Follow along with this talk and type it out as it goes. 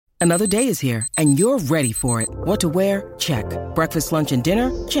Another day is here, and you're ready for it. What to wear? Check. Breakfast, lunch, and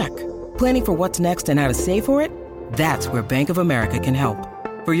dinner? Check. Planning for what's next and how to save for it? That's where Bank of America can help.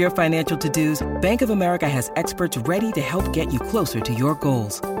 For your financial to-dos, Bank of America has experts ready to help get you closer to your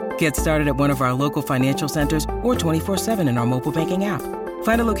goals. Get started at one of our local financial centers or 24/7 in our mobile banking app.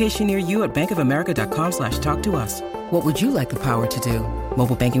 Find a location near you at bankofamerica.com/talktous. What would you like the power to do?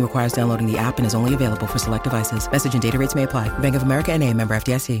 Mobile banking requires downloading the app and is only available for select devices. Message and data rates may apply. Bank of America N.A., member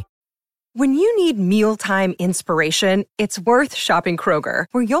FDIC. When you need mealtime inspiration, it's worth shopping Kroger,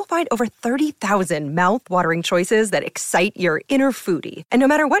 where you'll find over 30,000 mouth-watering choices that excite your inner foodie. And no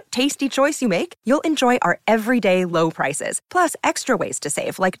matter what tasty choice you make, you'll enjoy our everyday low prices, plus extra ways to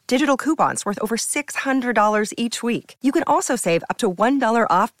save, like digital coupons worth over $600 each week. You can also save up to $1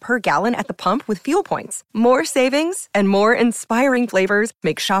 off per gallon at the pump with fuel points. More savings and more inspiring flavors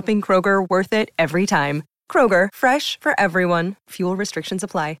make shopping Kroger worth it every time. Kroger, fresh for everyone. Fuel restrictions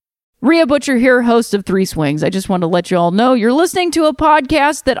apply. Rhea Butcher here, host of Three Swings. I just want to let you all know you're listening to a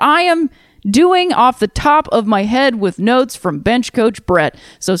podcast that I am doing off the top of my head with notes from bench coach Brett.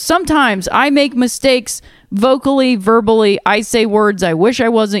 So sometimes I make mistakes vocally, verbally. I say words I wish I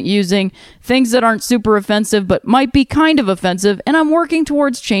wasn't using, things that aren't super offensive but might be kind of offensive, and I'm working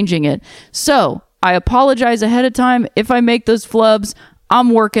towards changing it. So I apologize ahead of time if I make those flubs.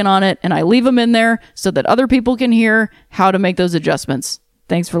 I'm working on it, and I leave them in there so that other people can hear how to make those adjustments.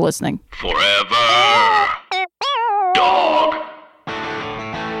 Thanks for listening. Forever. Dog.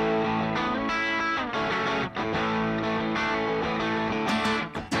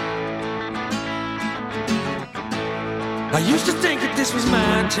 I used to think that this was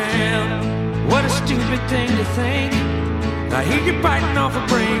my town. What a stupid thing to think. I hear you biting off a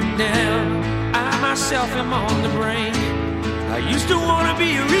breakdown. I myself am on the brink. I used to want to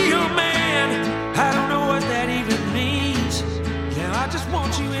be a real man. I don't know what that even means. Now I just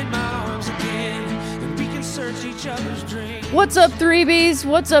want you in my arms again, and we can search each other's dreams. What's up, 3Bs?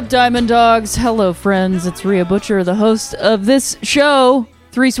 What's up, Diamond Dogs? Hello, friends. It's Rhea Butcher, the host of this show,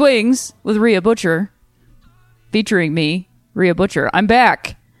 Three Swings with Rhea Butcher, featuring me, Rhea Butcher. I'm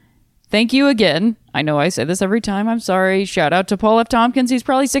back. Thank you again. I know I say this every time. I'm sorry. Shout out to Paul F. Tompkins. He's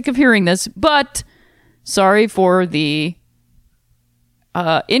probably sick of hearing this, but sorry for the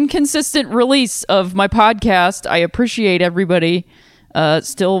inconsistent release of my podcast. I appreciate everybody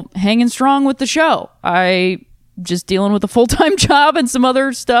still hanging strong with the show. I just dealing with a full-time job and some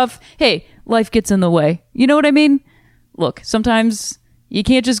other stuff. Hey, life gets in the way. You know what I mean? Look, sometimes you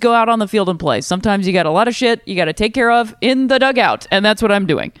can't just go out on the field and play. Sometimes you got a lot of shit you got to take care of in the dugout, and that's what I'm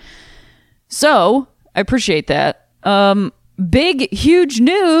doing. So, I appreciate that. Big, huge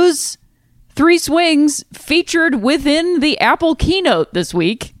news. Three Swings featured within the Apple keynote this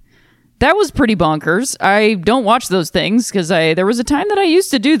week. That was pretty bonkers. I don't watch those things because there was a time that I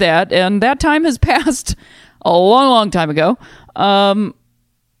used to do that, and that time has passed a long, long time ago. But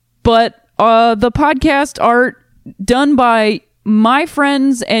the podcast art done by my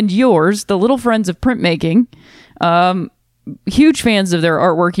friends and yours, the little friends of printmaking, huge fans of their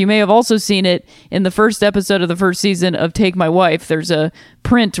artwork. You may have also seen it in the first episode of the first season of Take My Wife. There's a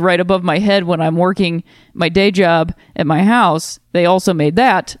print right above my head when I'm working my day job at my house. They also made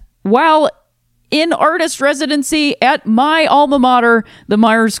that while in artist residency at my alma mater, the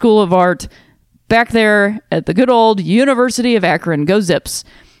Myers School of Art, back there at the good old University of Akron. Go Zips.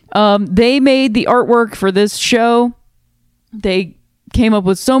 They made the artwork for this show. They came up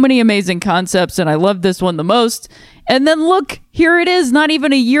with so many amazing concepts, and I love this one the most. And then look, here it is, not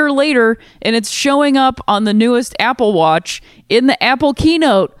even a year later, and it's showing up on the newest Apple Watch in the Apple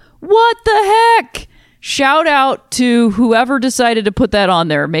keynote. What the heck? Shout out to whoever decided to put that on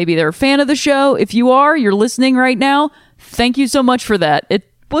there. Maybe they're a fan of the show. If you are, you're listening right now. Thank you so much for that.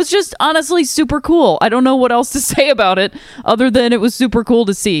 It was just honestly super cool. I don't know what else to say about it other than it was super cool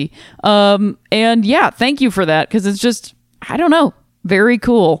to see. And yeah, thank you for that, because it's just, I don't know, very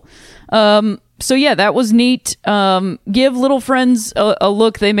cool. So yeah, that was neat. Give little friends a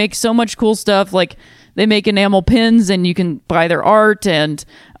look. They make so much cool stuff. Like they make enamel pins and you can buy their art, and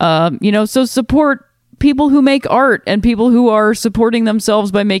so support people who make art and people who are supporting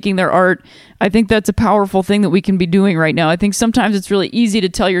themselves by making their art. I think that's a powerful thing that we can be doing right now. I think sometimes it's really easy to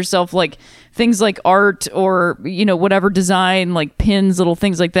tell yourself like things like art or, whatever design, like pins, little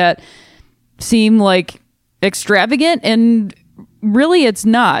things like that seem like extravagant, and really it's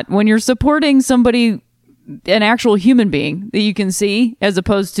not. When you're supporting somebody, an actual human being that you can see, as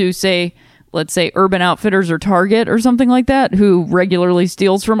opposed to, say, let's say Urban Outfitters or Target or something like that, who regularly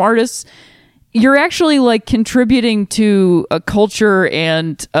steals from artists, you're actually like contributing to a culture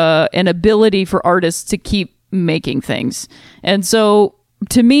and an ability for artists to keep making things. And so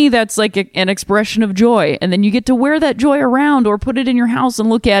to me, that's like an expression of joy. And then you get to wear that joy around or put it in your house and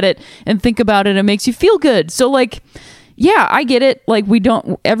look at it and think about it. And it makes you feel good. So like, yeah, I get it. Like we're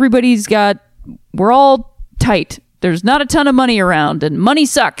all tight. There's not a ton of money around and money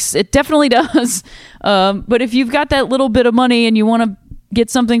sucks. It definitely does. But if you've got that little bit of money and you want to get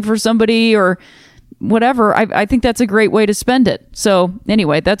something for somebody or whatever, I think that's a great way to spend it. So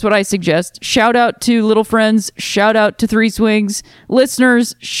anyway, that's what I suggest. Shout out to Little Friends. Shout out to Three Swings.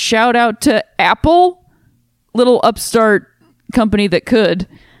 Listeners, shout out to Apple, little upstart company that could.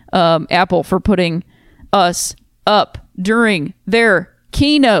 Apple for putting us up during their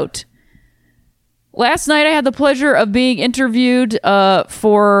keynote. Last night, I had the pleasure of being interviewed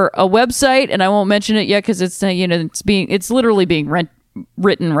for a website, and I won't mention it yet because it's it's literally being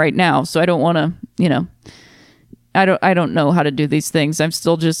written right now. So I don't want to, I don't know how to do these things. I'm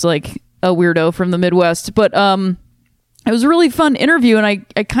still just like a weirdo from the Midwest. But it was a really fun interview, and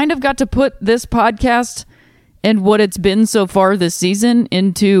I kind of got to put this podcast and what it's been so far this season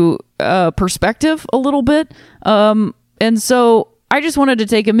into perspective a little bit. And so I just wanted to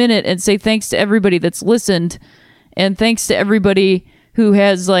take a minute and say thanks to everybody that's listened, and thanks to everybody who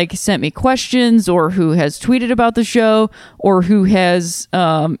has like sent me questions or who has tweeted about the show or who has,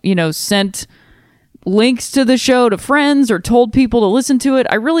 sent links to the show to friends or told people to listen to it.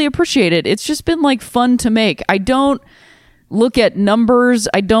 I really appreciate it. It's just been like fun to make. I don't look at numbers.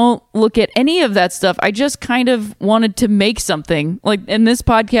 I don't look at any of that stuff. I just kind of wanted to make something like, and this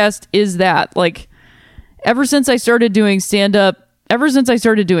podcast is that. Like, ever since I started doing stand-up, ever since I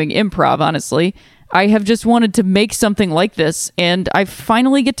started doing improv, honestly, I have just wanted to make something like this, and I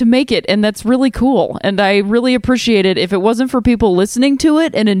finally get to make it, and that's really cool. And I really appreciate it. If it wasn't for people listening to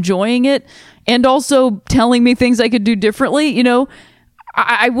it and enjoying it, and also telling me things I could do differently,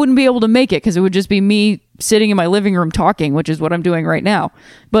 I wouldn't be able to make it because it would just be me sitting in my living room talking, which is what I'm doing right now.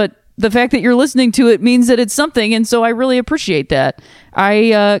 But the fact that you're listening to it means that it's something, and so I really appreciate that.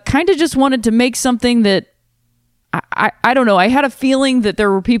 I kind of just wanted to make something that I don't know. I had a feeling that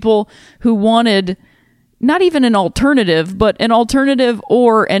there were people who wanted not even an alternative, but an alternative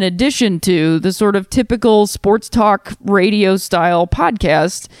or an addition to the sort of typical sports talk radio style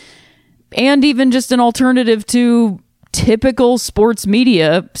podcast, and even just an alternative to typical sports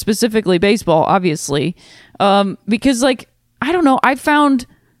media, specifically baseball, obviously. Because like, I don't know, I found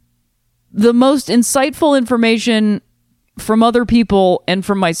the most insightful information from other people and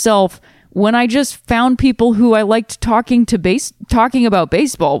from myself when I just found people who I liked talking about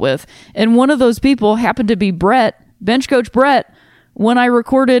baseball with. And one of those people happened to be Brett, bench coach Brett, when I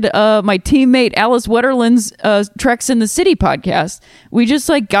recorded my teammate Alice Wetterland's Treks in the City podcast. We just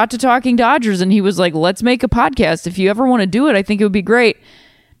like got to talking Dodgers, and he was like, let's make a podcast. If you ever want to do it, I think it would be great.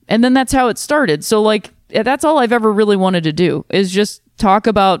 And then that's how it started. So like, that's all I've ever really wanted to do, is just talk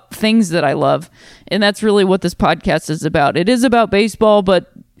about things that I love. And that's really what this podcast is about. It is about baseball, but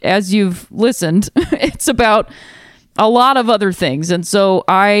as you've listened, it's about a lot of other things. And so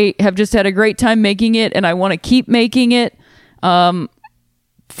I have just had a great time making it, and I want to keep making it,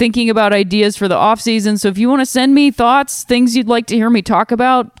 thinking about ideas for the off season. So if you want to send me thoughts, things you'd like to hear me talk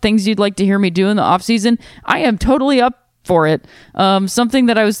about, things you'd like to hear me do in the off season, I am totally up for it. Something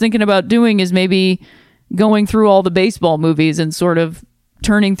that I was thinking about doing is maybe going through all the baseball movies and sort of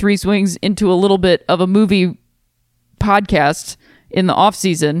turning Three Swings into a little bit of a movie podcast in the off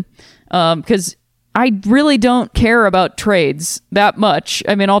season, because I really don't care about trades that much.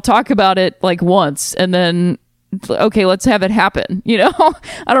 I mean, I'll talk about it like once and then, okay, let's have it happen.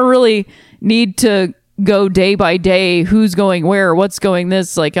 I don't really need to go day by day, who's going where, what's going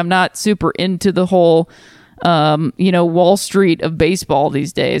this. Like, I'm not super into the whole, Wall Street of baseball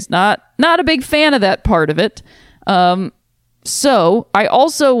these days. Not a big fan of that part of it. So I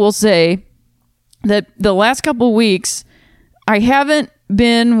also will say that the last couple of weeks, I haven't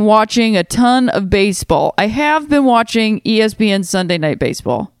been watching a ton of baseball. I have been watching ESPN Sunday Night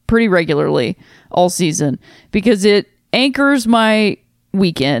Baseball pretty regularly all season because it anchors my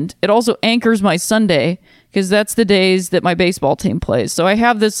weekend. It also anchors my Sunday because that's the days that my baseball team plays. So I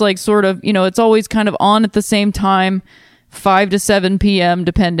have this like sort of, it's always kind of on at the same time, 5 to 7 p.m.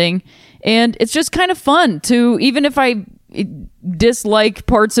 depending. And it's just kind of fun to, even if I dislike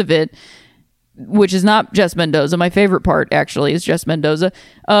parts of it, which is not Jess Mendoza. My favorite part, actually, is Jess Mendoza.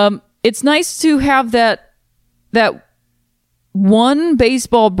 It's nice to have that one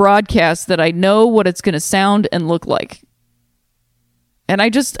baseball broadcast that I know what it's going to sound and look like. And I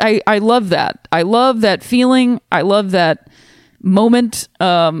love that. I love that feeling. I love that moment.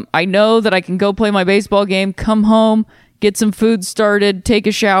 I know that I can go play my baseball game, come home, get some food started, take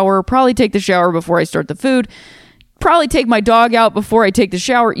a shower, probably take the shower before I start the food, probably take my dog out before I take the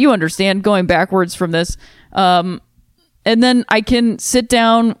shower. You understand, going backwards from this. And then I can sit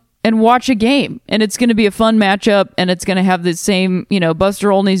down and watch a game, and it's going to be a fun matchup, and it's going to have the same,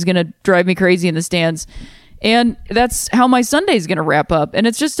 Buster Olney's going to drive me crazy in the stands. And that's how my Sunday's going to wrap up. And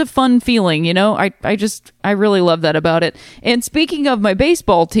it's just a fun feeling, I really love that about it. And speaking of my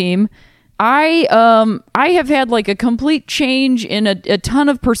baseball team, I have had like a complete change in a ton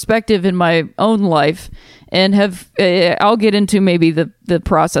of perspective in my own life, and I'll get into maybe the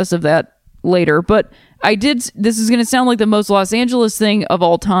process of that later. But this is going to sound like the most Los Angeles thing of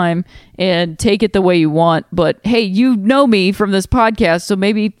all time, and take it the way you want. But hey, you know me from this podcast, so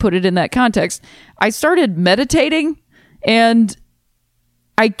maybe put it in that context. I started meditating, and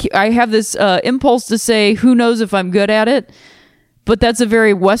I have this impulse to say, who knows if I'm good at it? But that's a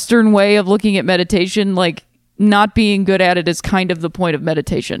very Western way of looking at meditation. Like, not being good at it is kind of the point of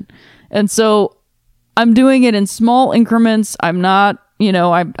meditation. And so I'm doing it in small increments. I'm not,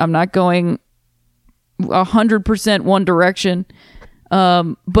 I'm not going 100% one direction.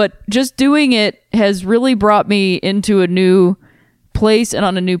 But just doing it has really brought me into a new place and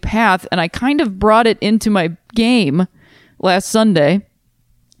on a new path. And I kind of brought it into my game last Sunday,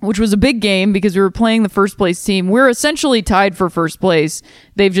 which was a big game because we were playing the first place team. We're essentially tied for first place.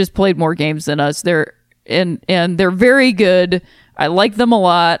 They've just played more games than us. They're very good. I like them a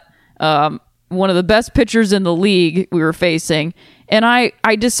lot. One of the best pitchers in the league we were facing. And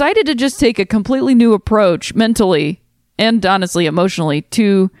I decided to just take a completely new approach mentally and honestly emotionally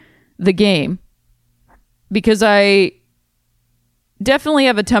to the game, because I definitely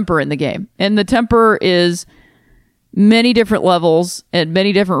have a temper in the game. And the temper is many different levels and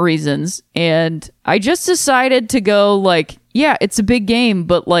many different reasons. And I just decided to go like, yeah, it's a big game,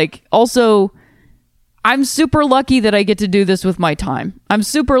 but like also I'm super lucky that I get to do this with my time. I'm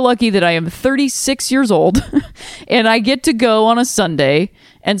super lucky that I am 36 years old and I get to go on a Sunday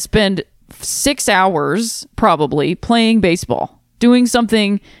and spend 6 hours probably playing baseball, doing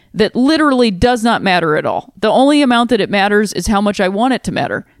something that literally does not matter at all. The only amount that it matters is how much I want it to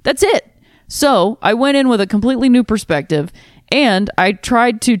matter. That's it. So I went in with a completely new perspective, and I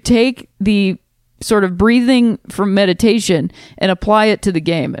tried to take the sort of breathing from meditation and apply it to the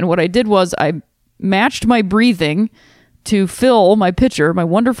game. And what I did was I matched my breathing to Phil, my pitcher, my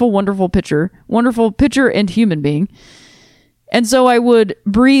wonderful, wonderful pitcher and human being. And so I would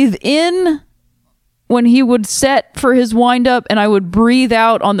breathe in when he would set for his windup, and I would breathe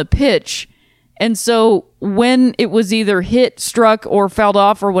out on the pitch. And so when it was either hit, struck, or fouled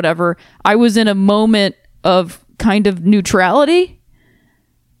off or whatever, I was in a moment of kind of neutrality.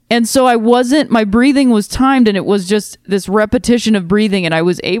 And so my breathing was timed, and it was just this repetition of breathing, and I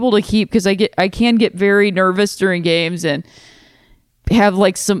was able to keep, because I can get very nervous during games and have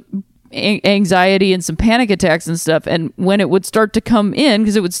like some anxiety and some panic attacks and stuff. And when it would start to come in,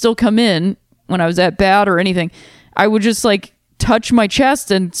 because it would still come in when I was at bat or anything, I would just like touch my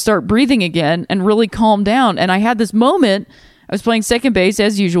chest and start breathing again and really calm down. And I had this moment, I was playing second base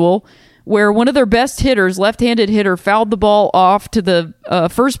as usual, where one of their best hitters, left-handed hitter, fouled the ball off to the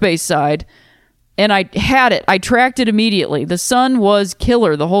first base side, and I had it. I tracked it immediately. The sun was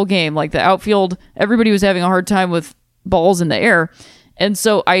killer the whole game. Like the outfield, everybody was having a hard time with balls in the air. And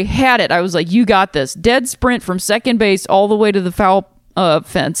so I had it. I was like, you got this. Dead sprint from second base all the way to the foul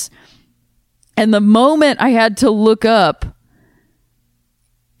fence. And the moment I had to look up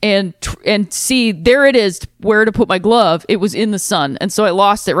and see, there it is, where to put my glove, it was in the sun. And so I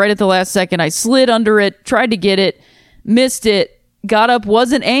lost it right at the last second. I slid under it, tried to get it, missed it, got up,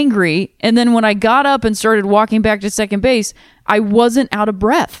 wasn't angry. And then when I got up and started walking back to second base, I wasn't out of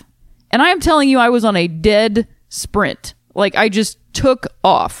breath. And I am telling you, I was on a dead sprint. Like, I just took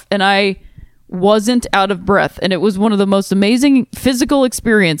off and I wasn't out of breath. And it was one of the most amazing physical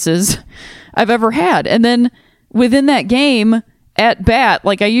experiences I've ever had. And then within that game, at bat,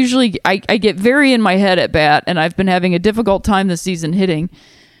 like I get very in my head at bat, and I've been having a difficult time this season hitting.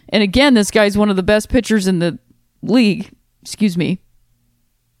 And again, this guy's one of the best pitchers in the league. Excuse me.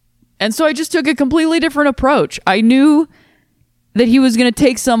 And so I just took a completely different approach. I knew that he was going to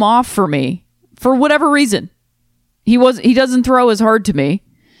take some off for me for whatever reason. He doesn't throw as hard to me.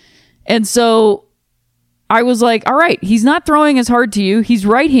 And so I was like, all right, he's not throwing as hard to you. He's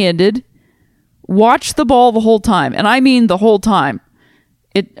right-handed. Watch the ball the whole time. And I mean the whole time.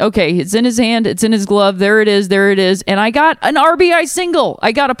 It's in his hand. It's in his glove. There it is. And I got an RBI single.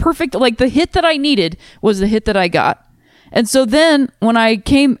 I got a perfect, like the hit that I needed was the hit that I got. And so then when I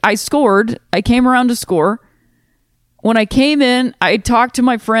scored. I came around to score. When I came in, I talked to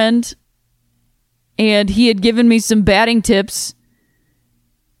my friend, and he had given me some batting tips.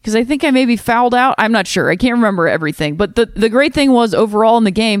 because I think I maybe fouled out. I'm not sure. I can't remember everything. But the great thing was overall in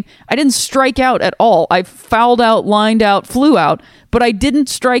the game, I didn't strike out at all. I fouled out, lined out, flew out, but I didn't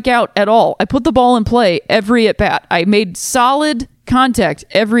strike out at all. I put the ball in play every at bat. I made solid contact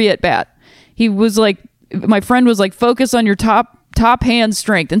every at bat. He was like, my friend was like, focus on your top hand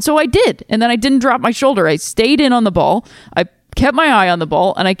strength. And so I did. And then I didn't drop my shoulder. I stayed in on the ball. I kept my eye on the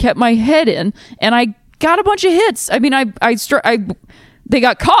ball and I kept my head in and I got a bunch of hits. I mean, they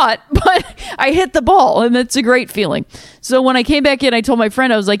got caught, but I hit the ball, and it's a great feeling. So when I came back in, I told my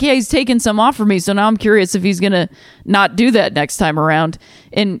friend, I was like, yeah, he's taking some off for me, so now I'm curious if he's going to not do that next time around.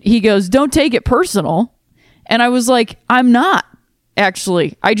 And he goes, don't take it personal. And I was like, I'm not,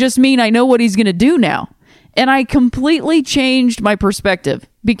 actually. I just mean I know what he's going to do now. And I completely changed my perspective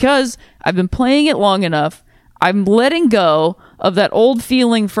because I've been playing it long enough. I'm letting go of that old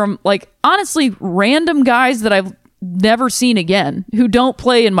feeling from, like, honestly, random guys that I've never seen again who don't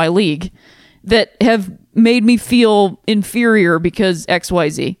play in my league that have made me feel inferior because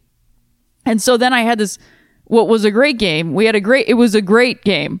XYZ. And so then I had this, what was a great game. It was a great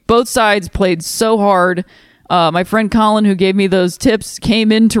game. Both sides played so hard. My friend Colin, who gave me those tips,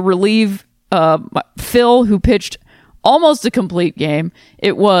 came in to relieve Phil, who pitched almost a complete game.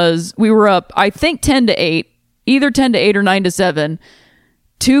 We were up, I think 10-8, either 10-8 or 9-7.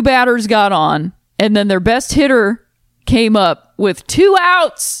 Two batters got on, and then their best hitter came up with 2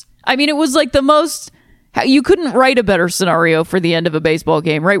 outs. I mean, it was like the most, you couldn't write a better scenario for the end of a baseball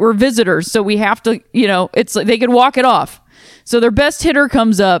game, right? We're visitors, so we have to, it's like they could walk it off. So their best hitter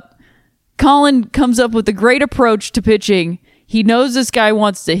comes up. Colin comes up with a great approach to pitching. He knows this guy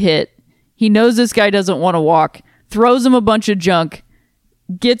wants to hit. He knows this guy doesn't want to walk. Throws him a bunch of junk.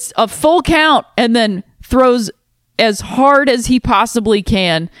 Gets a full count and then throws as hard as he possibly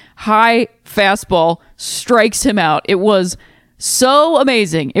can. High fastball, strikes him out. It was so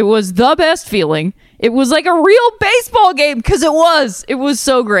amazing. It was the best feeling. It was like a real baseball game because it was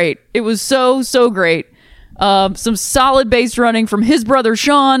so great. It was so great. Some solid base running from his brother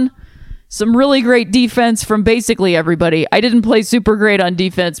Sean. Some really great defense from basically everybody. I didn't play super great on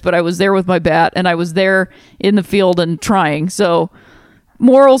defense, but I was there with my bat and I was there in the field and trying. So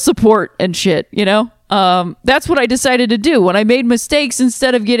moral support and shit, that's what I decided to do. When I made mistakes,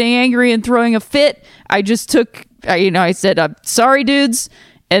 instead of getting angry and throwing a fit, I just I said, I'm sorry, dudes.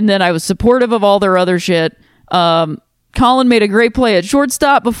 And then I was supportive of all their other shit. Colin made a great play at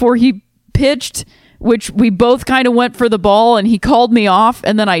shortstop before he pitched, which we both kind of went for the ball and he called me off.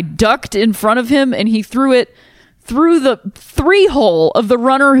 And then I ducked in front of him and he threw it through the 3-hole of the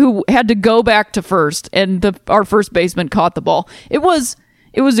runner who had to go back to first. And our first baseman caught the ball. It was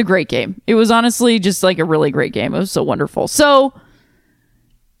a great game. It was honestly just like a really great game. It was so wonderful. So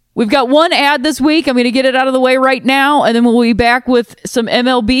we've got one ad this week. I'm going to get it out of the way right now, and then we'll be back with some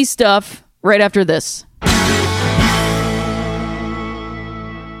MLB stuff right after this.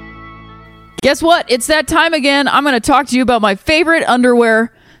 Guess what? It's that time again. I'm going to talk to you about my favorite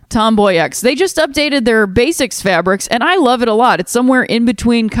underwear, Tomboy X. They just updated their basics fabrics, and I love it a lot. It's somewhere in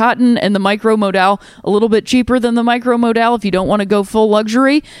between cotton and the micro modal, a little bit cheaper than the micro modal if you don't want to go full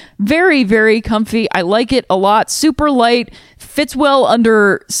luxury. Very, very comfy. I like it a lot. Super light. Fits well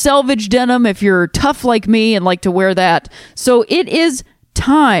under selvage denim if you're tough like me and like to wear that. So it is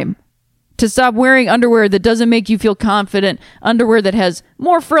time to stop wearing underwear that doesn't make you feel confident, underwear that has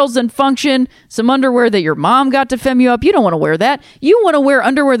more frills than function, some underwear that your mom got to fem you up. You don't want to wear that. You want to wear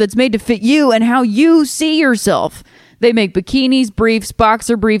underwear that's made to fit you and how you see yourself. They make bikinis, briefs,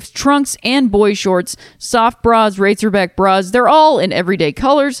 boxer briefs, trunks, and boy shorts, soft bras, racerback bras. They're all in everyday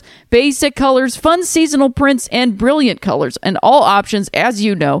colors, basic colors, fun seasonal prints, and brilliant colors. And all options, as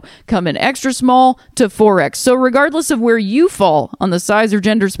you know, come in extra small to 4X. So regardless of where you fall on the size or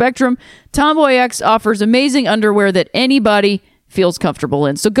gender spectrum, Tomboy X offers amazing underwear that anybody feels comfortable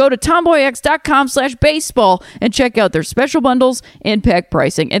in. So go to tomboyx.com/baseball and check out their special bundles and pack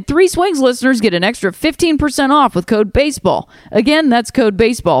pricing. And 3 Swings listeners get an extra 15% off with code BASEBALL. Again, that's code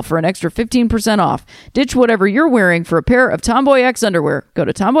BASEBALL for an extra 15% off. Ditch whatever you're wearing for a pair of Tomboy X underwear. Go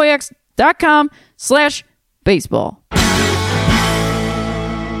to tomboyx.com/baseball.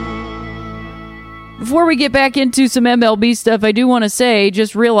 Before we get back into some MLB stuff, I do want to say,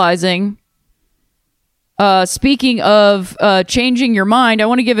 just realizing, speaking of changing your mind, I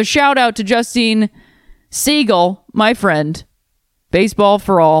want to give a shout out to Justine Siegel, my friend, Baseball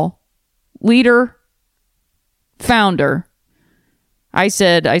for All, leader, founder. I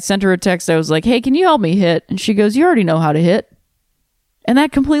sent her a text. I was like, hey, can you help me hit? And she goes, you already know how to hit. And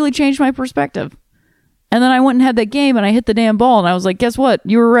that completely changed my perspective. And then I went and had that game and I hit the damn ball and I was like, guess what?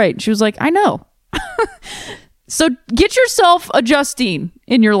 You were right. And she was like, I know. So get yourself a Justine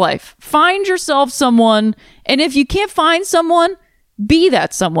in your life. Find yourself someone. And if you can't find someone, be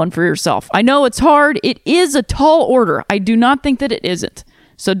that someone for yourself. I know it's hard. It is a tall order. I do not think that it isn't.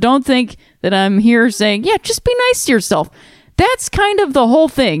 So don't think that I'm here saying, yeah, just be nice to yourself. That's kind of the whole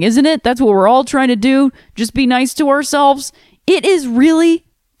thing, isn't it? That's what we're all trying to do. Just be nice to ourselves. It is really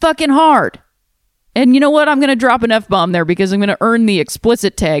fucking hard. And you know what? I'm going to drop an F-bomb there because I'm going to earn the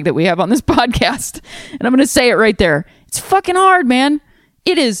explicit tag that we have on this podcast. And I'm going to say it right there. It's fucking hard, man.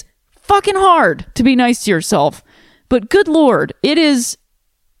 It is fucking hard to be nice to yourself. But good Lord, it is...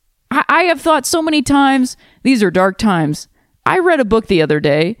 I have thought so many times, these are dark times. I read a book the other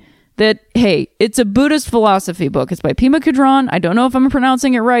day that, hey, it's a Buddhist philosophy book. It's by Pema Chodron. I don't know if I'm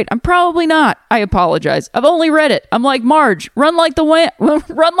pronouncing it right. I'm probably not. I apologize. I've only read it. I'm like Marge, run like the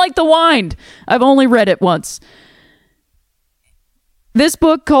wind. I've only read it once. This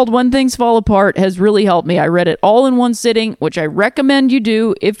book called When Things Fall Apart has really helped me. I read it all in one sitting, which I recommend you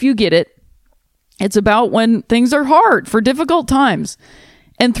do if you get it. It's about when things are hard, for difficult times.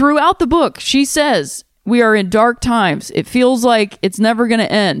 And throughout the book, she says, we are in dark times. It feels like it's never going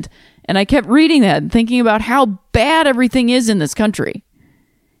to end. And I kept reading that and thinking about how bad everything is in this country.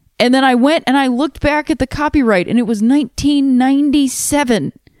 And then I went and I looked back at the copyright and it was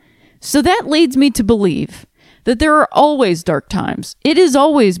 1997. So that leads me to believe that there are always dark times. It is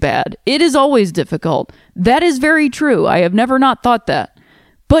always bad. It is always difficult. That is very true. I have never not thought that.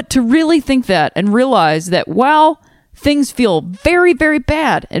 But to really think that and realize that while things feel very, very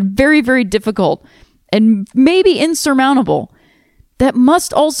bad and very, very difficult and maybe insurmountable, that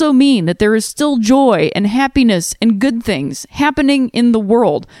must also mean that there is still joy and happiness and good things happening in the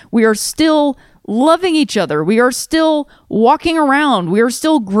world. We are still loving each other. We are still walking around. We are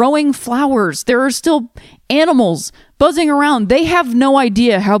still growing flowers. There are still animals buzzing around. They have no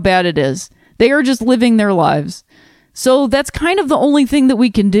idea how bad it is. They are just living their lives. So that's kind of the only thing that we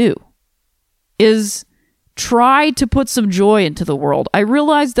can do, is try to put some joy into the world. I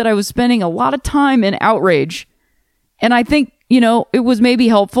realized that I was spending a lot of time in outrage, and I think, it was maybe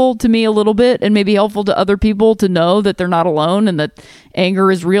helpful to me a little bit and maybe helpful to other people to know that they're not alone and that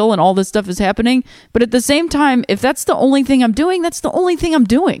anger is real and all this stuff is happening. But at the same time, if that's the only thing I'm doing, that's the only thing I'm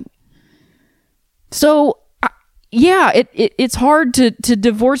doing. So, it's hard to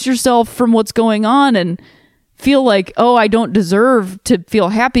divorce yourself from what's going on and feel like, oh, I don't deserve to feel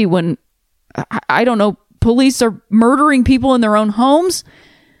happy when, I don't know, police are murdering people in their own homes.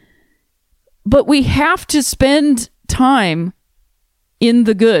 But we have to spend time in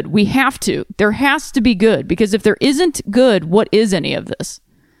the good. We have to. There has to be good, because if there isn't good, what is any of this?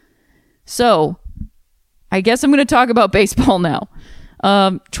 So, I guess I'm going to talk about baseball now.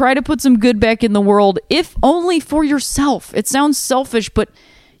 Try to put some good back in the world, if only for yourself. It sounds selfish, but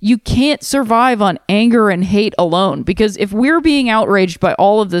you can't survive on anger and hate alone, because if we're being outraged by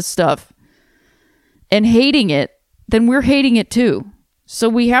all of this stuff and hating it, then we're hating it too. So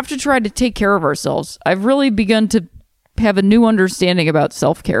we have to try to take care of ourselves. I've really begun to have a new understanding about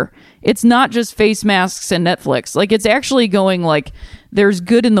self-care. It's not just face masks and Netflix. Like, it's actually going like, there's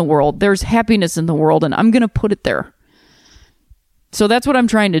good in the world, there's happiness in the world, and I'm going to put it there. So that's what I'm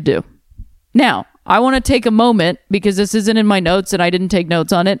trying to do. Now, I want to take a moment, because this isn't in my notes and I didn't take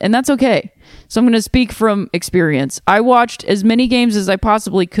notes on it, and that's okay. So I'm going to speak from experience. I watched as many games as I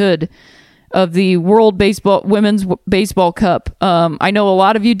possibly could of the World Women's Baseball Cup. I know a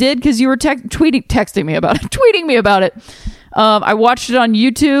lot of you did, because you were texting me about it, tweeting me about it. I watched it on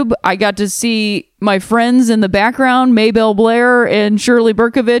YouTube. I got to see my friends in the background, Maybelle Blair and Shirley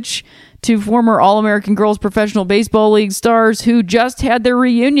Berkovich, two former All-American Girls Professional Baseball League stars who just had their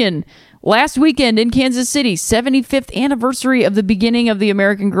reunion last weekend in Kansas City, 75th anniversary of the beginning of the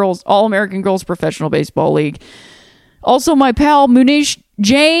All-American Girls Professional Baseball League. Also, my pal Munish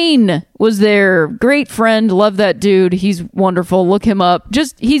Jain was there. Great friend. Love that dude. He's wonderful. Look him up.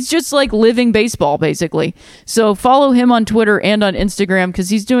 He's just like living baseball, basically. So follow him on Twitter and on Instagram, because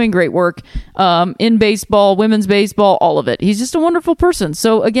he's doing great work in baseball, women's baseball, all of it. He's just a wonderful person.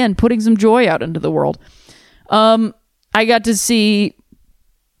 So again, putting some joy out into the world. I got to see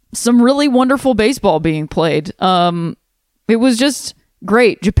some really wonderful baseball being played. It was just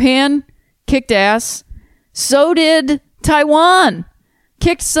great. Japan kicked ass. So did Taiwan.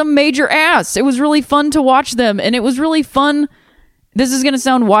 Kicked some major ass. It was really fun to watch them, and it was really fun. This is going to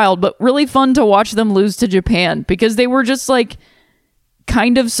sound wild, but really fun to watch them lose to Japan, because they were just like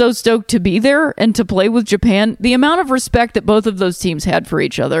kind of so stoked to be there and to play with Japan. The amount of respect that both of those teams had for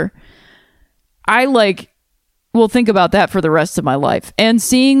each other, I will think about that for the rest of my life. And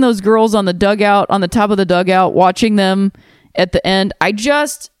seeing those girls on the dugout, on the top of the dugout, watching them at the end,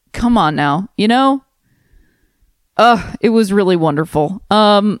 come on now, It was really wonderful.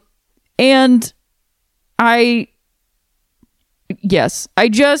 And I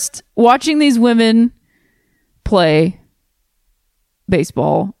just watching these women play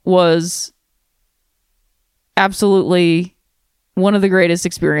baseball was absolutely one of the greatest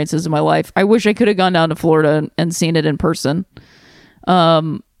experiences of my life. I wish I could have gone down to Florida and seen it in person.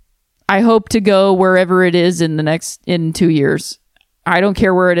 I hope to go wherever it is in 2 years. I don't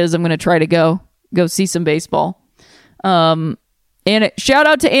care where it is. I'm going to try to go see some baseball. And shout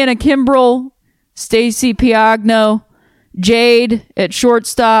out to Anna Kimbrell, Stacy Piagno, Jade at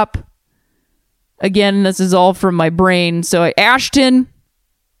shortstop. Again, this is all from my brain. So Ashton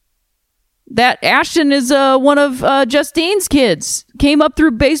is one of Justine's kids. Came up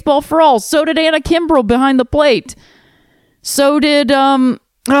through Baseball for All. So did Anna Kimbrell behind the plate. So did oh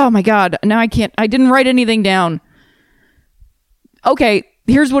my god, now I didn't write anything down. Okay,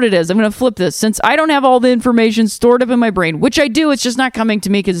 here's what it is. I'm going to flip this. Since I don't have all the information stored up in my brain, which I do, it's just not coming to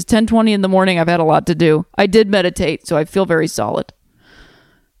me because it's 10:20 in the morning. I've had a lot to do. I did meditate, so I feel very solid.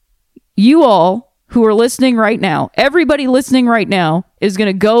 You all who are listening right now, everybody listening right now is going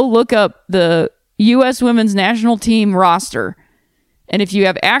to go look up the U.S. Women's National Team roster. And if you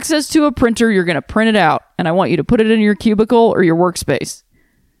have access to a printer, you're going to print it out. And I want you to put it in your cubicle or your workspace.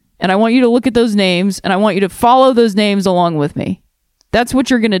 And I want you to look at those names, and I want you to follow those names along with me. That's what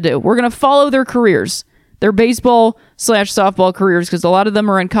you're going to do. We're going to follow their careers, their baseball/softball careers, because a lot of them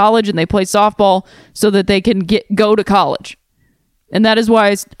are in college and they play softball so that they can go to college. And that is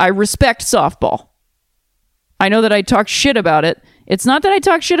why I respect softball. I know that I talk shit about it. It's not that I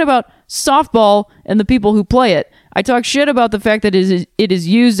talk shit about softball and the people who play it. I talk shit about the fact that it is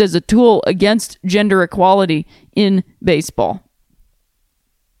used as a tool against gender equality in baseball.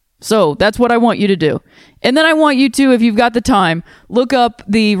 So that's what I want you to do. And then I want you to, if you've got the time, look up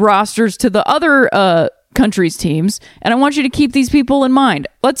the rosters to the other countries' teams. And I want you to keep these people in mind.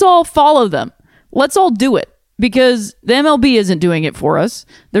 Let's all follow them. Let's all do it. Because the MLB isn't doing it for us.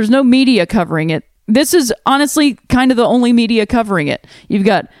 There's no media covering it. This is honestly kind of the only media covering it. You've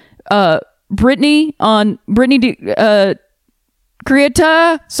got Brittany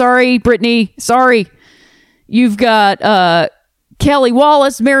Krieta. Sorry, Brittany. Sorry. You've got Kelly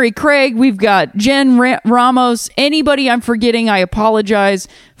Wallace, Mary Craig. We've got Jen Ramos. Anybody I'm forgetting, I apologize.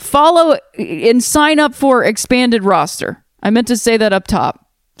 Follow and sign up for Expanded Roster. I meant to say that up top.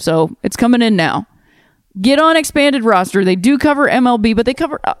 So it's coming in now. Get on Expanded Roster. They do cover MLB, but they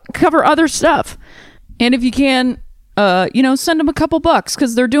cover other stuff. And if you can, send them a couple bucks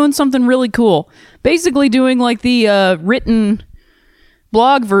because they're doing something really cool. Basically doing like the written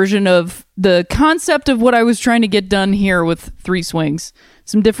blog version of the concept of what I was trying to get done here with Three Swings.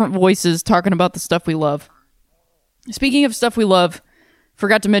 Some different voices talking about the stuff we love. Speaking of stuff we love,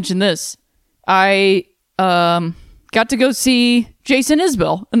 forgot to mention this. I got to go see Jason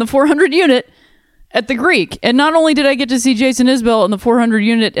Isbell in the 400 unit at the Greek. And not only did I get to see Jason Isbell in the 400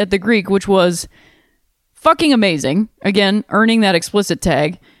 unit at the Greek, which was fucking amazing. Again, earning that explicit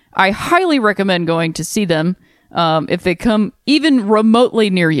tag. I highly recommend going to see them if they come even remotely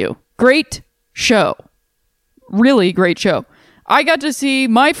near you. Great show. Really great show. I got to see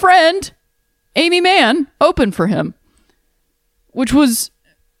my friend, Amy Mann, open for him, which was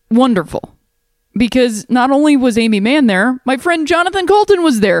wonderful. Because not only was Amy Mann there, my friend Jonathan Colton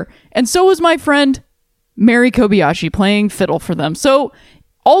was there. And so was my friend Mary Kobayashi playing fiddle for them. So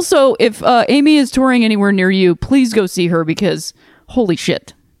also, if Amy is touring anywhere near you, please go see her because holy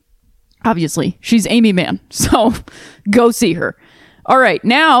shit. Obviously, she's Amy Mann. So go see her. All right,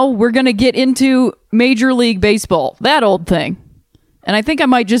 now we're going to get into Major League Baseball. That old thing. And I think I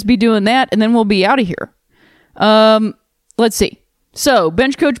might just be doing that and then we'll be out of here. Let's see. So,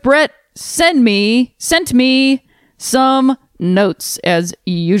 bench coach Brett sent me some notes as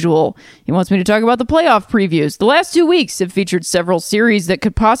usual. He wants me to talk about the playoff previews. The last 2 weeks have featured several series that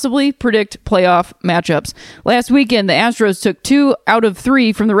could possibly predict playoff matchups. Last weekend, the Astros took 2 out of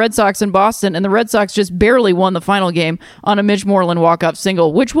 3 from the Red Sox in Boston, and the Red Sox just barely won the final game on a Mitch Moreland walk-off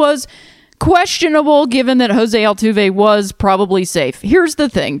single, which was questionable given that Jose Altuve was probably safe. Here's the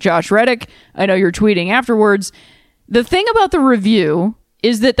thing, Josh Reddick, I know you're tweeting afterwards. The thing about the review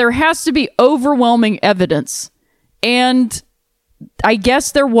is that there has to be overwhelming evidence. And I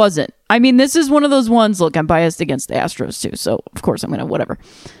guess there wasn't. I mean, this is one of those ones, look, I'm biased against the Astros too, so of course I'm going to whatever.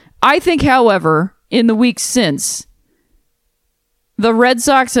 I think, however, in the weeks since, the Red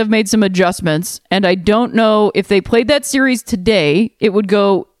Sox have made some adjustments, and I don't know if they played that series today, it would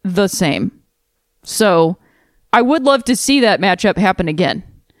go the same. So I would love to see that matchup happen again.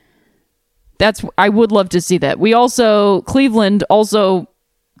 I would love to see that. Cleveland also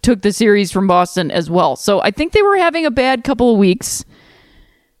took the series from Boston as well. So I think they were having a bad couple of weeks.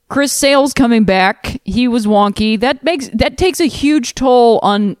 Chris Sale's coming back. He was wonky. That takes a huge toll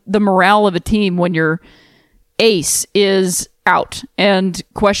on the morale of a team when your ace is out and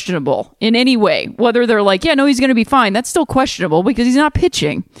questionable in any way. Whether they're like, yeah, no, he's going to be fine. That's still questionable because he's not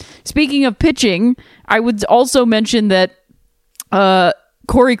pitching. Speaking of pitching, I would also mention that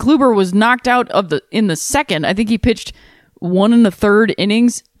Corey Kluber was knocked out in the second. I think he pitched 1 1/3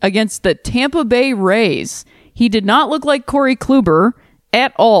 innings against the Tampa Bay Rays. He did not look like Corey Kluber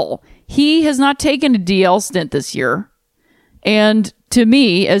at all. He has not taken a DL stint this year. And to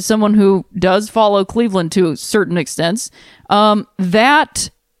me, as someone who does follow Cleveland to certain extents, that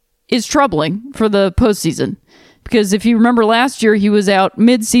is troubling for the postseason. Because if you remember last year, he was out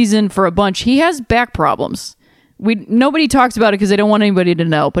mid-season for a bunch. He has back problems. Nobody talks about it because they don't want anybody to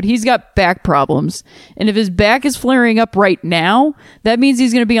know, but he's got back problems. And if his back is flaring up right now, that means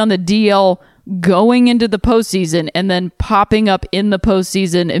he's going to be on the DL going into the postseason and then popping up in the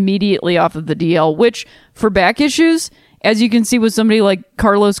postseason immediately off of the DL, which for back issues, as you can see with somebody like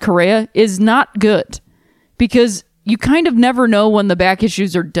Carlos Correa, is not good because you kind of never know when the back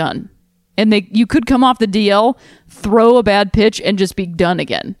issues are done. And you could come off the DL, throw a bad pitch, and just be done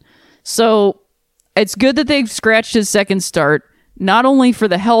again. So it's good that they've scratched his second start, not only for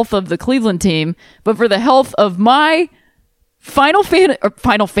the health of the Cleveland team, but for the health of my Final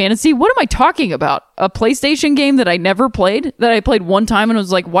Fantasy. What am I talking about? A PlayStation game that I never played, that I played one time and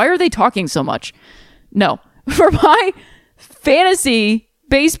was like, why are they talking so much? No. For my fantasy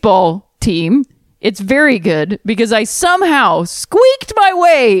baseball team, it's very good because I somehow squeaked my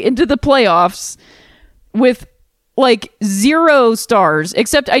way into the playoffs with like 0 stars,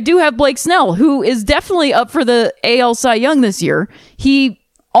 except I do have Blake Snell, who is definitely up for the AL Cy Young this year. He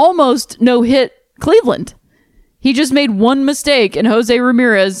almost no-hit Cleveland. He just made one mistake, and Jose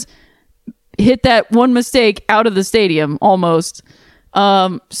Ramirez hit that one mistake out of the stadium almost.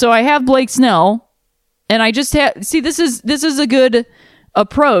 So I have Blake Snell, and I just have... See, this is a good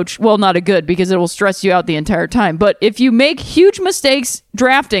approach. Well, not a good, because it will stress you out the entire time. But if you make huge mistakes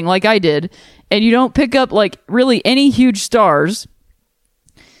drafting like I did, and you don't pick up like really any huge stars,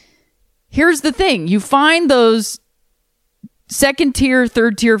 here's the thing. You find those second tier,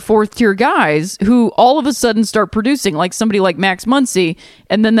 third tier, fourth tier guys who all of a sudden start producing, like somebody like Max Muncy.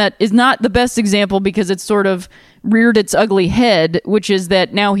 And then that is not the best example because it's sort of reared its ugly head, which is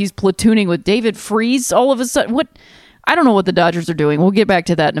that now he's platooning with David Freese all of a sudden. I don't know what the Dodgers are doing. We'll get back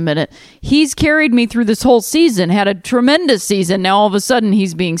to that in a minute. He's carried me through this whole season, had a tremendous season. Now all of a sudden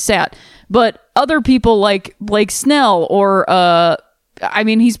he's being sat. But other people like Blake Snell or,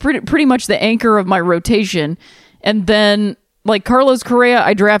 he's pretty much the anchor of my rotation. And then like Carlos Correa,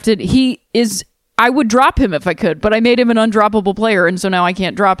 I drafted, I would drop him if I could, but I made him an undroppable player. And so now I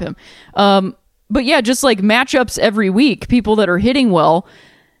can't drop him. But yeah, just like matchups every week, people that are hitting well.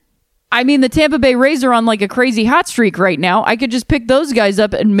 I mean, the Tampa Bay Rays are on like a crazy hot streak right now. I could just pick those guys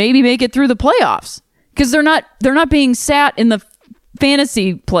up and maybe make it through the playoffs because they're not being sat in the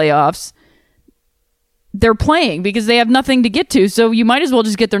fantasy playoffs. They're playing because they have nothing to get to. So you might as well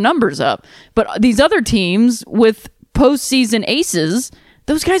just get their numbers up. But these other teams with postseason aces,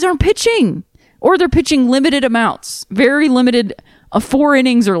 those guys aren't pitching, or they're pitching limited amounts, very limited, 4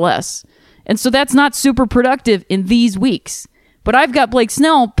 innings or less. And so that's not super productive in these weeks. But I've got Blake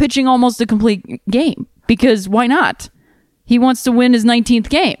Snell pitching almost a complete game because why not? He wants to win his 19th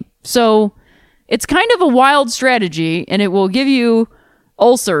game. So it's kind of a wild strategy, and it will give you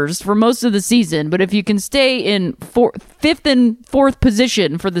ulcers for most of the season. But if you can stay in 5th and 4th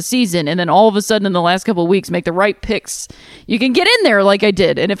position for the season, and then all of a sudden in the last couple of weeks make the right picks, you can get in there like I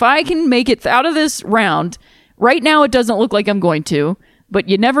did. And if I can make it out of this round, right now it doesn't look like I'm going to. But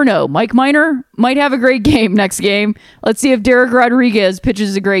you never know. Mike Minor might have a great game next game. Let's see if Derek Rodriguez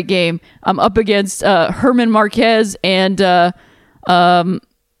pitches a great game. I'm up against Herman Marquez and oh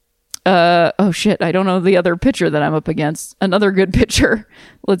shit, I don't know the other pitcher that I'm up against. Another good pitcher.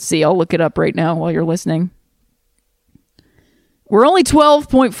 Let's see. I'll look it up right now while you're listening. We're only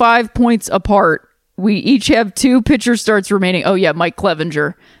 12.5 points apart. We each have 2 pitcher starts remaining. Oh yeah, Mike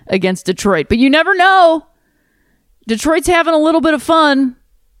Clevenger against Detroit. But you never know. Detroit's having a little bit of fun.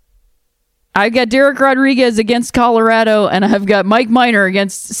 I've got Derek Rodriguez against Colorado, and I've got Mike Minor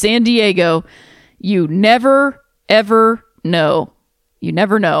against San Diego. You never, ever know. You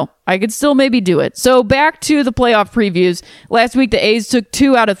never know. I could still maybe do it. So back to the playoff previews. Last week, the A's took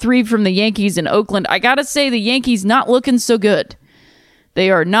 2 out of 3 from the Yankees in Oakland. I got to say, the Yankees not looking so good.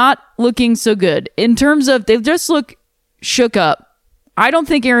 They are not looking so good. In terms of, they just look shook up. I don't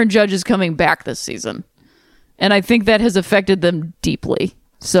think Aaron Judge is coming back this season. And I think that has affected them deeply.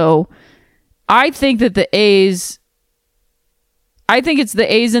 So I think that it's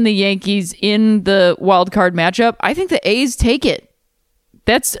the A's and the Yankees in the wild card matchup. I think the A's take it.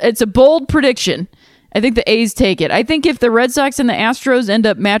 It's a bold prediction. I think the A's take it. I think if the Red Sox and the Astros end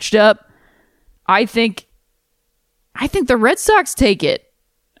up matched up, I think the Red Sox take it.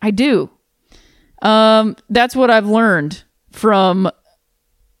 I do. That's what I've learned from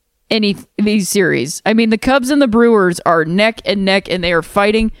these series. I mean, the Cubs and the Brewers are neck and neck, and they are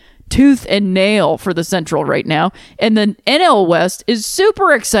fighting tooth and nail for the Central right now. And the NL West is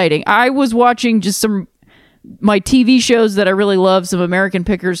super exciting. I was watching just my TV shows that I really love, some American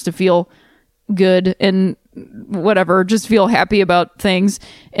Pickers to feel good and whatever, just feel happy about things,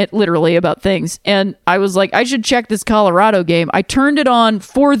 literally about things. And I was like, I should check this Colorado game. I turned it on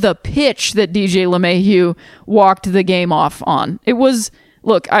for the pitch that DJ LeMahieu walked the game off on. It was,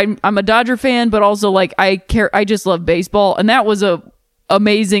 look, I'm a Dodger fan, but also like I just love baseball, and that was a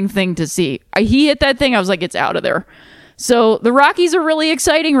amazing thing to see. He hit that thing, I was like, it's out of there. So the Rockies are really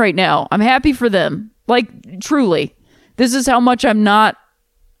exciting right now. I'm happy for them. Like, truly. This is how much I'm not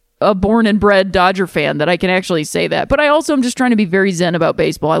a born and bred Dodger fan that I can actually say that. But I also am just trying to be very zen about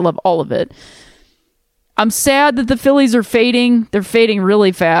baseball. I love all of it. I'm sad that the Phillies are fading. They're fading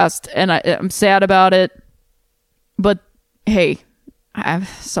really fast, and I'm sad about it. But hey, I'm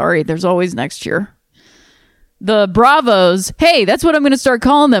sorry. There's always next year. The Bravos, hey, that's what I'm going to start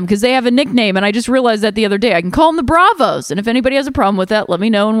calling them because they have a nickname, and I just realized that the other day. I can call them the Bravos, and if anybody has a problem with that, let me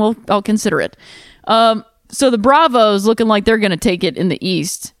know, and I'll consider it. So the Bravos looking like they're going to take it in the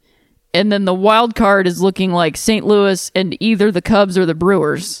East. And then the wild card is looking like St. Louis and either the Cubs or the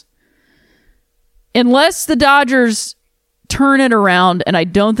Brewers. Unless the Dodgers turn it around, and I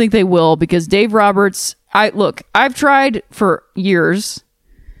don't think they will, because Dave Roberts, I've tried for years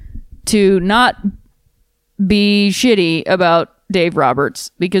to not be shitty about Dave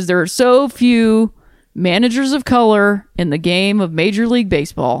Roberts because there are so few managers of color in the game of Major League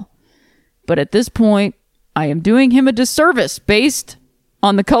Baseball. But at this point, I am doing him a disservice based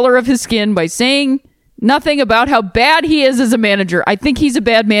on the color of his skin by saying nothing about how bad he is as a manager. I think he's a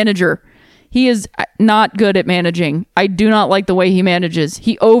bad manager. He is not good at managing. I do not like the way he manages.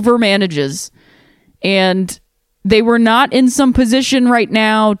 He over-manages. And they were not in some position right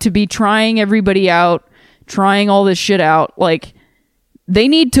now to be trying everybody out, trying all this shit out. Like, they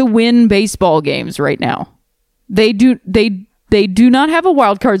need to win baseball games right now. They do not have a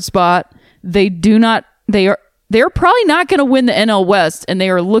wild card spot. They're probably not going to win the NL West, and they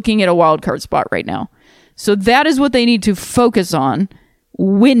are looking at a wild card spot right now. So that is what they need to focus on,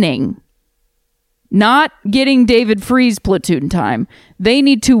 winning. Not getting David Freese platoon time. They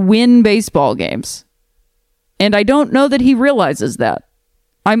need to win baseball games. And I don't know that he realizes that.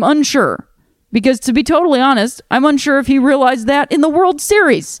 I'm unsure. Because to be totally honest, I'm unsure if he realized that in the World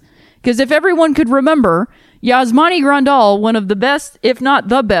Series. Because if everyone could remember, Yasmani Grandal, one of the best, if not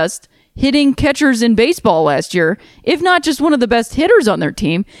the best, hitting catchers in baseball last year, if not just one of the best hitters on their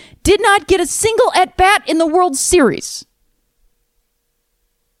team, did not get a single at-bat in the World Series.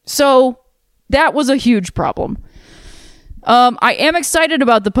 So that was a huge problem. I am excited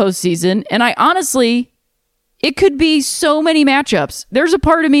about the postseason, and I honestly, it could be so many matchups. There's a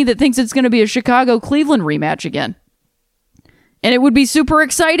part of me that thinks it's going to be a Chicago-Cleveland rematch again. And it would be super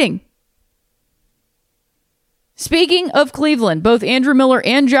exciting. Speaking of Cleveland, both Andrew Miller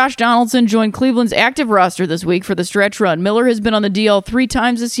and Josh Donaldson joined Cleveland's active roster this week for the stretch run. Miller has been on the DL 3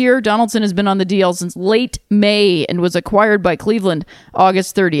 times this year. Donaldson has been on the DL since late May and was acquired by Cleveland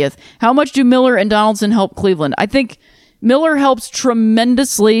August 30th. How much do Miller and Donaldson help Cleveland? I think Miller helps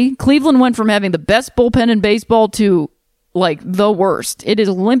tremendously. Cleveland went from having the best bullpen in baseball to, like, the worst. It is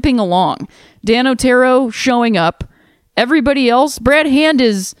limping along. Dan Otero showing up. Everybody else, Brad Hand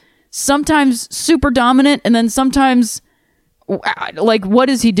is sometimes super dominant, and then sometimes, like, what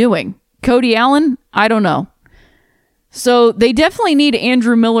is he doing? Cody Allen? I don't know. So they definitely need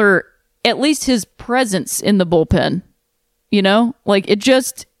Andrew Miller, at least his presence in the bullpen. You know? Like, it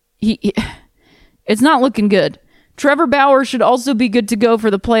just, it's not looking good. Trevor Bauer should also be good to go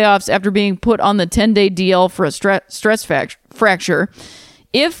for the playoffs after being put on the 10-day DL for a stress fracture.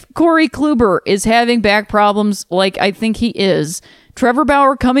 If Corey Kluber is having back problems like I think he is, Trevor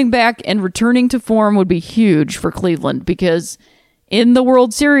Bauer coming back and returning to form would be huge for Cleveland, because in the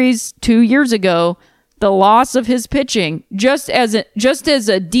World Series 2 years ago, the loss of his pitching, just as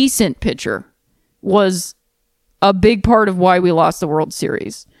a decent pitcher, was a big part of why we lost the World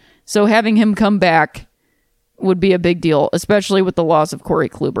Series. So having him come back would be a big deal, especially with the loss of Corey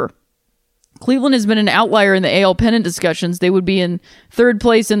Kluber. Cleveland has been an outlier in the AL pennant discussions. They would be in third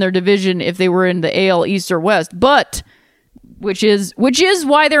place in their division if they were in the AL East or West. But which is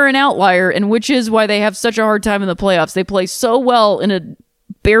why they're an outlier and which is why they have such a hard time in the playoffs. They play so well in a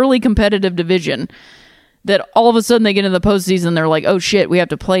barely competitive division that all of a sudden they get into the postseason, they're like, oh shit, we have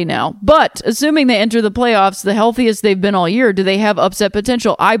to play now. But assuming they enter the playoffs, the healthiest they've been all year, do they have upset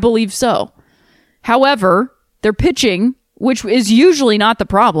potential? I believe so. However, their pitching, which is usually not the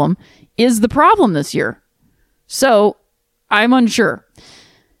problem, is the problem this year. So I'm unsure.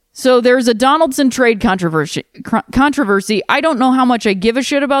 So there's a Donaldson trade controversy. I don't know how much I give a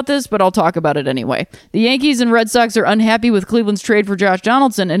shit about this, but I'll talk about it anyway. The Yankees and Red Sox are unhappy with Cleveland's trade for Josh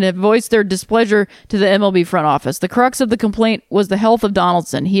Donaldson and have voiced their displeasure to the MLB front office. The crux of the complaint was the health of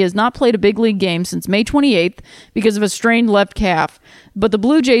Donaldson. He has not played a big league game since May 28th because of a strained left calf, but the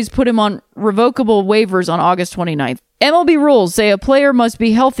Blue Jays put him on revocable waivers on August 29th. MLB rules say a player must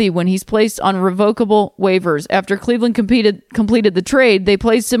be healthy when he's placed on revocable waivers. After Cleveland completed the trade, they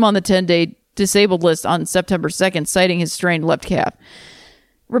placed him on the 10-day disabled list on September 2nd, citing his strained left calf.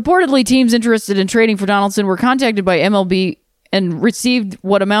 Reportedly, teams interested in trading for Donaldson were contacted by MLB and received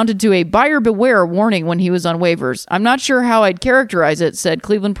what amounted to a buyer beware warning when he was on waivers. I'm not sure how I'd characterize it, said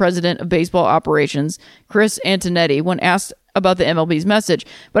Cleveland president of baseball operations, Chris Antonetti, when asked about the MLB's message.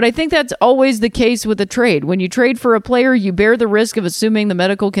 But I think that's always the case with a trade. When you trade for a player, you bear the risk of assuming the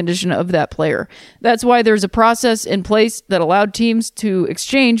medical condition of that player. That's why there's a process in place that allowed teams to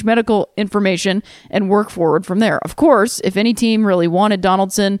exchange medical information and work forward from there. Of course, if any team really wanted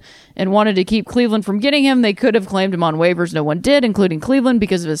Donaldson and wanted to keep Cleveland from getting him, they could have claimed him on waivers. No one did, including Cleveland,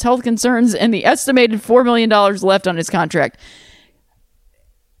 because of his health concerns and the estimated $4 million left on his contract.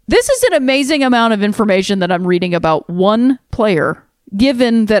 This is an amazing amount of information that I'm reading about one player,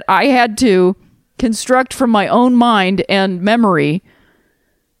 given that I had to construct from my own mind and memory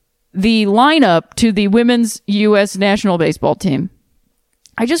the lineup to the women's U.S. national baseball team.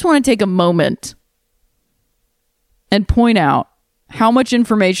 I just want to take a moment and point out how much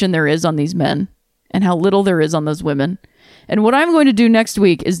information there is on these men and how little there is on those women. And what I'm going to do next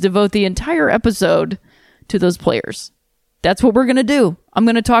week is devote the entire episode to those players. That's what we're going to do. I'm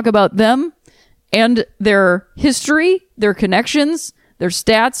going to talk about them and their history, their connections, their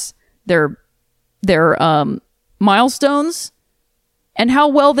stats, their milestones, and how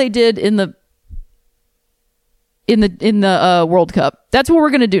well they did in the World Cup. That's what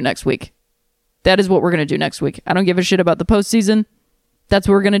we're going to do next week. That is what we're going to do next week. I don't give a shit about the postseason. That's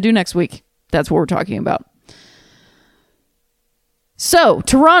what we're going to do next week. That's what we're talking about. So,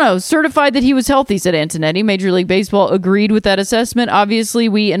 Toronto certified that he was healthy, said Antonetti. Major League Baseball agreed with that assessment. Obviously,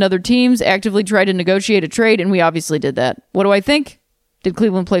 we and other teams actively tried to negotiate a trade, and we obviously did that. What do I think? Did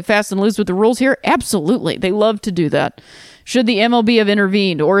Cleveland play fast and loose with the rules here? Absolutely. They love to do that. Should the MLB have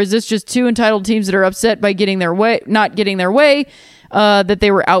intervened? Or is this just two entitled teams that are upset by not getting their way, that they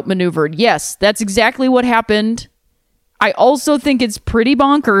were outmaneuvered? Yes, that's exactly what happened. I also think it's pretty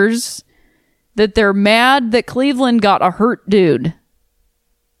bonkers that they're mad that Cleveland got a hurt dude.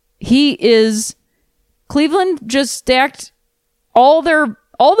 Cleveland just stacked all the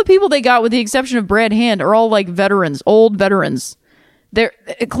people they got, with the exception of Brad Hand, are all like veterans, old veterans.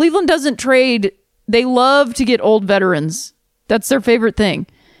 Cleveland doesn't trade. They love to get old veterans. That's their favorite thing.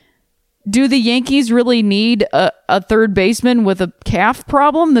 Do the Yankees really need a third baseman with a calf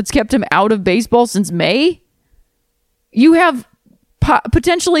problem that's kept him out of baseball since May? You have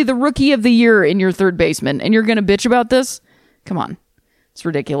potentially the rookie of the year in your third baseman, and you're going to bitch about this? Come on. It's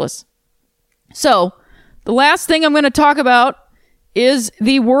ridiculous. So, the last thing I'm going to talk about is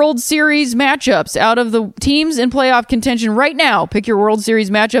the World Series matchups. Out of the teams in playoff contention right now, pick your World Series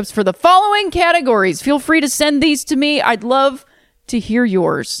matchups for the following categories. Feel free to send these to me. I'd love to hear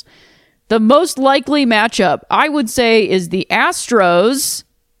yours. The most likely matchup, I would say, is the Astros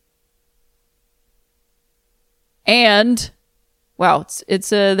and, wow, it's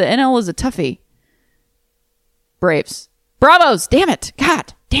the NL is a toughie. Braves. Bravos! Damn it!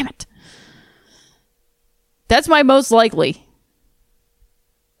 God damn it! That's my most likely.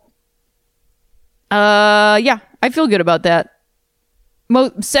 Yeah, I feel good about that.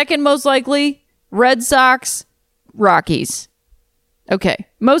 Second most likely, Red Sox, Rockies. Okay,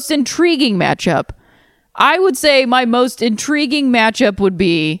 most intriguing matchup. I would say my most intriguing matchup would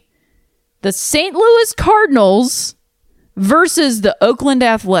be the St. Louis Cardinals versus the Oakland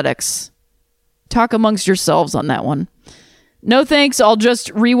Athletics. Talk amongst yourselves on that one. No thanks, I'll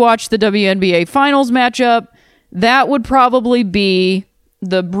just rewatch the WNBA Finals matchup. That would probably be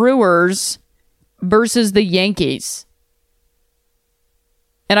the Brewers versus the Yankees.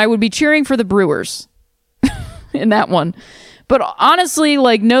 And I would be cheering for the Brewers in that one. But honestly,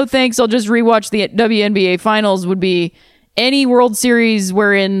 like, no thanks, I'll just rewatch the WNBA Finals would be any World Series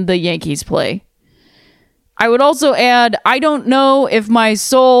wherein the Yankees play. I would also add, I don't know if my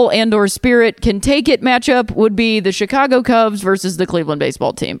soul and or spirit can take it matchup would be the Chicago Cubs versus the Cleveland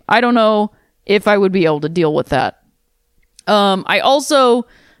baseball team. I don't know if I would be able to deal with that. I also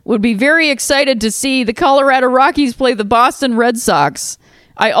would be very excited to see the Colorado Rockies play the Boston Red Sox.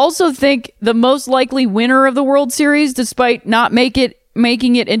 I also think the most likely winner of the World Series, despite not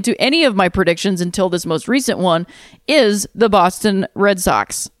making it into any of my predictions until this most recent one, is the Boston Red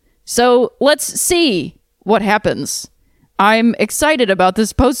Sox. So let's see what happens. I'm excited about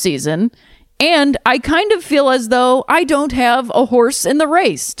this postseason, and I kind of feel as though I don't have a horse in the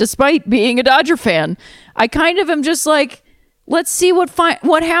race, despite being a Dodger fan. I kind of am just like, let's see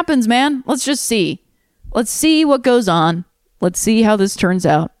what happens, man. Let's just see. Let's see what goes on. Let's see how this turns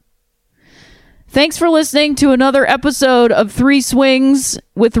out. Thanks for listening to another episode of Three Swings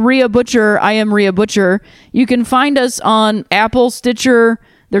with Rhea Butcher. I am Rhea Butcher. You can find us on Apple, Stitcher.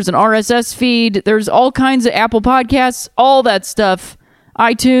 There's an RSS feed. There's all kinds of Apple Podcasts, all that stuff.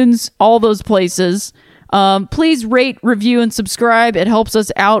 iTunes, all those places. Please rate, review, and subscribe. It helps us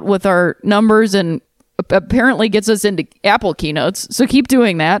out with our numbers and apparently gets us into Apple keynotes. So keep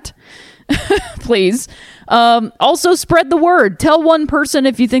doing that. Please. Also spread the word. Tell one person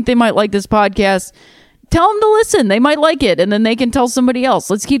if you think they might like this podcast. Tell them to listen. They might like it, and then they can tell somebody else.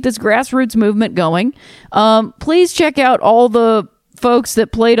 Let's keep this grassroots movement going. Please check out all the folks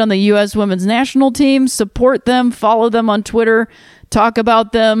that played on the U.S. women's national team. Support them. Follow them on Twitter. Talk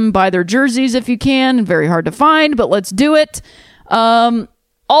about them. Buy their jerseys if you can. Very hard to find, but let's do it.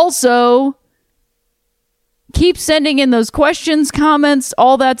 Also, keep sending in those questions, comments,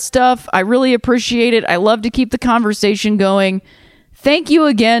 all that stuff. I really appreciate it. I love to keep the conversation going. Thank you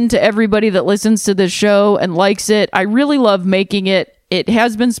again to everybody that listens to this show and likes it. I really love making it. It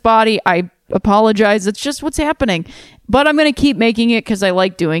has been spotty. I apologize. It's just what's happening. But I'm going to keep making it because I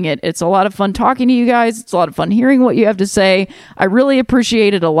like doing it. It's a lot of fun talking to you guys. It's a lot of fun hearing what you have to say. I really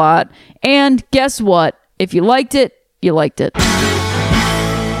appreciate it a lot. And guess what? If you liked it, you liked it.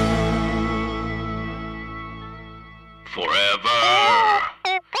 Forever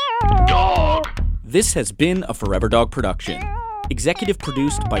Dog. This has been a Forever Dog production. Executive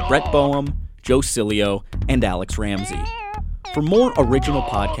produced by Brett Boehm, Joe Cilio, and Alex Ramsey. For more original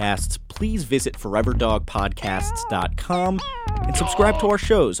podcasts, please visit foreverdogpodcasts.com and subscribe to our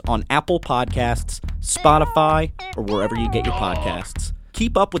shows on Apple Podcasts, Spotify, or wherever you get your podcasts.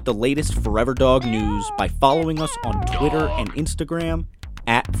 Keep up with the latest Forever Dog news by following us on Twitter and Instagram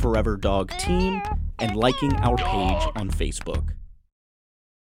 @ForeverDogTeam and liking our page on Facebook.